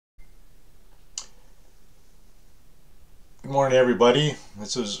Good morning, everybody.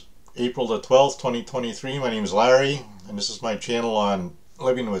 This is April the 12th, 2023. My name is Larry, and this is my channel on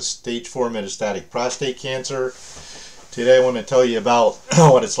living with stage 4 metastatic prostate cancer. Today I want to tell you about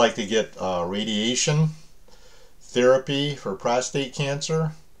what it's like to get radiation therapy for prostate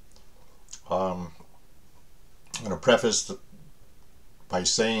cancer. I'm going to preface by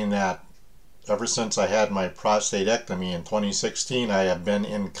saying that ever since I had my prostatectomy in 2016, I have been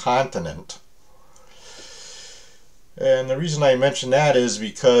incontinent. And the reason I mention that is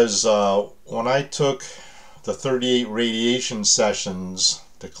because when I took the 38 radiation sessions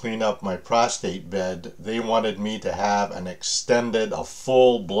to clean up my prostate bed, they wanted me to have a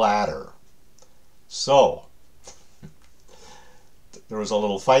full bladder. So there was a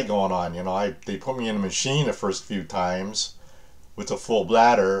little fight going on. They put me in a machine the first few times with a full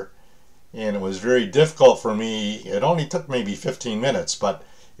bladder, and it was very difficult for me. It only took maybe 15 minutes, but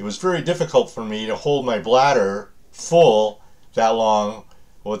it was very difficult for me to hold my bladder full that long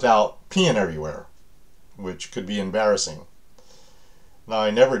without peeing everywhere, which could be embarrassing. Now,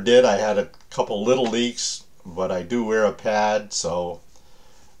 I never did. I had a couple little leaks, but I do wear a pad, so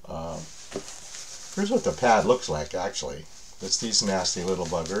here's what the pad looks like. Actually, it's these nasty little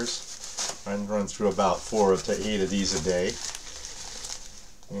buggers. I run through about 4 to 8 of these a day,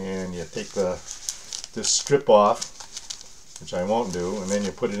 and you take this strip off, which I won't do, and then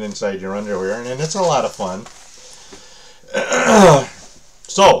you put it inside your underwear, and it's a lot of fun.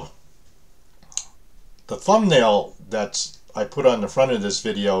 So the thumbnail that I put on the front of this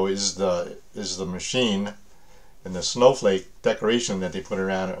video is the machine, and the snowflake decoration that they put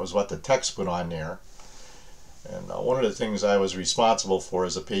around it was what the text put on there. And one of the things I was responsible for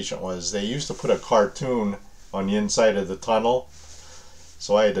as a patient was they used to put a cartoon on the inside of the tunnel,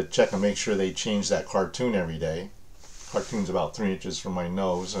 so I had to check and make sure they changed that cartoon every day. Cartoon's about 3 inches from my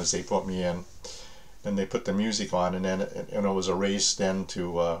nose as they put me in. Then they put the music on, and then it was a race then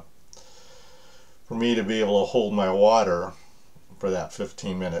to for me to be able to hold my water for that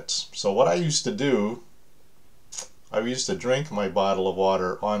 15 minutes. So what I used to do, I used to drink my bottle of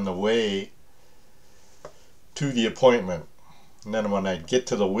water on the way to the appointment, and then when I'd get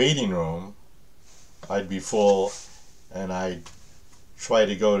to the waiting room, I'd be full, and I'd try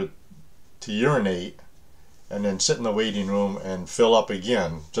to go to urinate, and then sit in the waiting room and fill up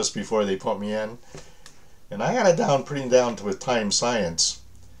again just before they put me in. And I had it pretty down to a time science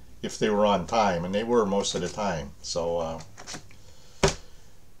if they were on time, and they were most of the time. So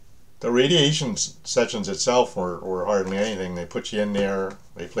the radiation sessions itself were hardly anything. They put you in there,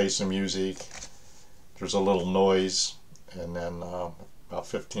 they play some music, there's a little noise, and then about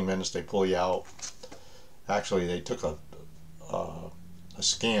 15 minutes they pull you out. Actually, they took a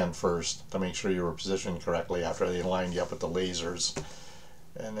scan first to make sure you were positioned correctly after they lined you up with the lasers,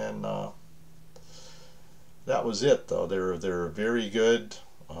 and then that was it. Though they're very good.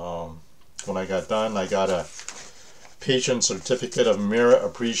 When I got done, I got a patient certificate of merit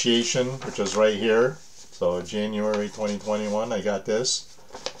appreciation, which is right here. So January 2021, I got this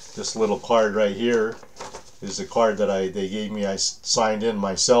little card right here is the card that they gave me. I signed in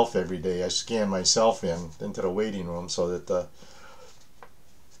myself every day. I scanned myself into the waiting room so that the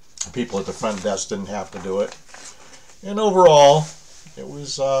people at the front desk didn't have to do it. And overall, it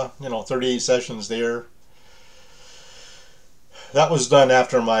was 38 sessions there. That was done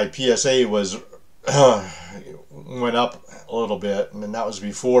after my PSA went up a little bit, and then that was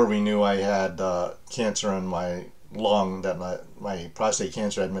before we knew I had cancer in my lung, that my prostate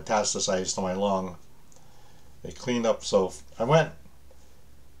cancer had metastasized to my lung. They cleaned up, so I went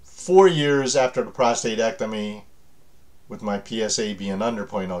 4 years after the prostatectomy with my PSA being under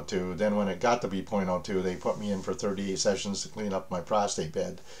 0.02. Then when it got to be 0.02, they put me in for 38 sessions to clean up my prostate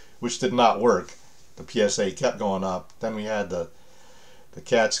bed, which did not work. The PSA kept going up. Then we had the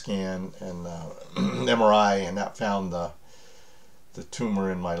CAT scan and MRI, and that found the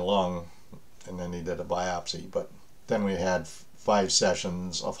tumor in my lung, and then they did a biopsy. But then we had 5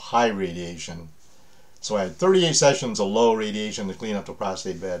 sessions of high radiation. So I had 38 sessions of low radiation to clean up the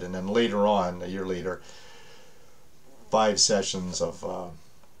prostate bed, and then later on, a year later, 5 sessions of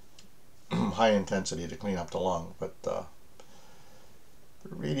high intensity to clean up the lung. But the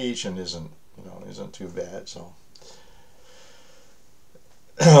radiation isn't too bad. So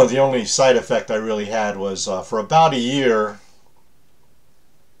the only side effect I really had was for about a year,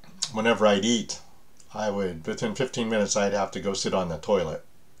 whenever I'd eat, within 15 minutes I'd have to go sit on the toilet.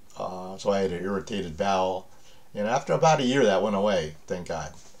 So I had an irritated bowel, and after about a year that went away, thank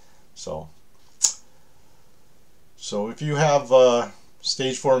God. So if you have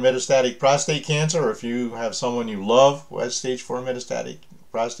stage 4 metastatic prostate cancer, or if you have someone you love who has stage 4 metastatic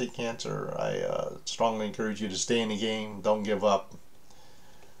prostate cancer, I strongly encourage you to stay in the game. Don't give up.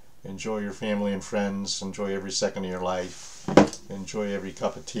 Enjoy your family and friends. Enjoy every second of your life. Enjoy every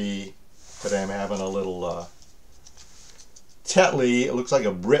cup of tea. Today I'm having a little Tetley. It looks like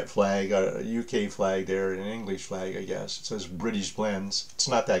a Brit flag, a UK flag there, an English flag, I guess. It says British Blends. It's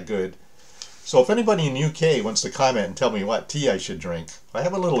not that good. So if anybody in the UK wants to comment and tell me what tea I should drink, I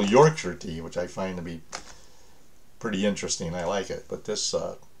have a little Yorkshire tea, which I find to be pretty interesting. I like it. But this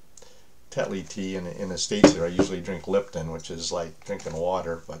Tetley tea in the States here, I usually drink Lipton, which is like drinking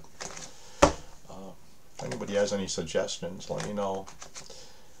water. But if anybody has any suggestions, let me know.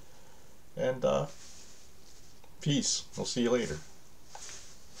 And peace. We'll see you later.